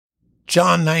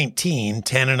John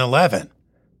 19:10 and 11.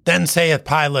 Then saith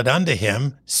Pilate unto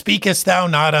him, Speakest thou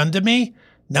not unto me?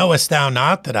 Knowest thou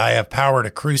not that I have power to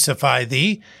crucify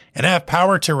thee, and have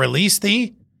power to release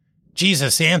thee?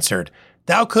 Jesus answered,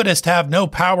 Thou couldst have no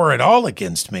power at all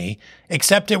against me,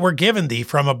 except it were given thee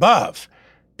from above.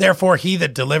 Therefore he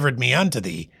that delivered me unto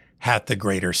thee hath the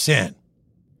greater sin.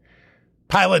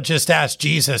 Pilate just asked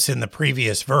Jesus in the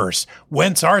previous verse,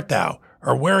 Whence art thou,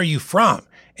 or where are you from?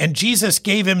 And Jesus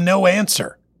gave him no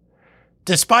answer.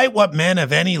 Despite what men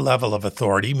of any level of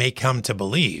authority may come to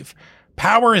believe,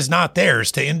 power is not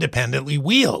theirs to independently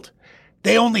wield.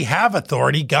 They only have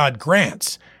authority God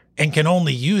grants, and can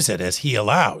only use it as he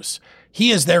allows.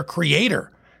 He is their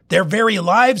creator. Their very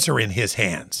lives are in his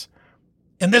hands.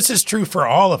 And this is true for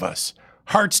all of us.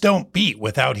 Hearts don't beat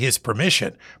without his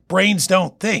permission. Brains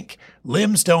don't think.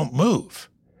 Limbs don't move.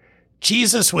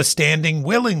 Jesus was standing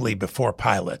willingly before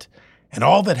Pilate, and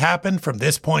all that happened from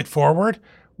this point forward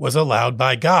was allowed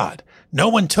by God. No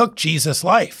one took Jesus'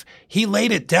 life. He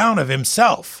laid it down of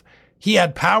himself. He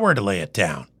had power to lay it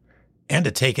down and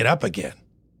to take it up again.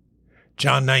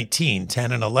 John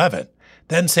 19:10 and 11.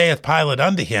 Then saith Pilate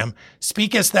unto him,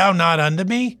 Speakest thou not unto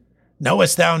me?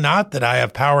 Knowest thou not that I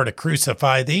have power to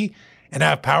crucify thee, and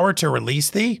have power to release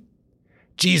thee?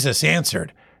 Jesus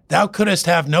answered, Thou couldst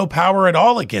have no power at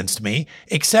all against me,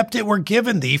 except it were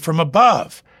given thee from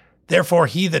above. Therefore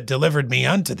he that delivered me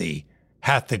unto thee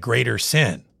hath the greater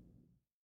sin.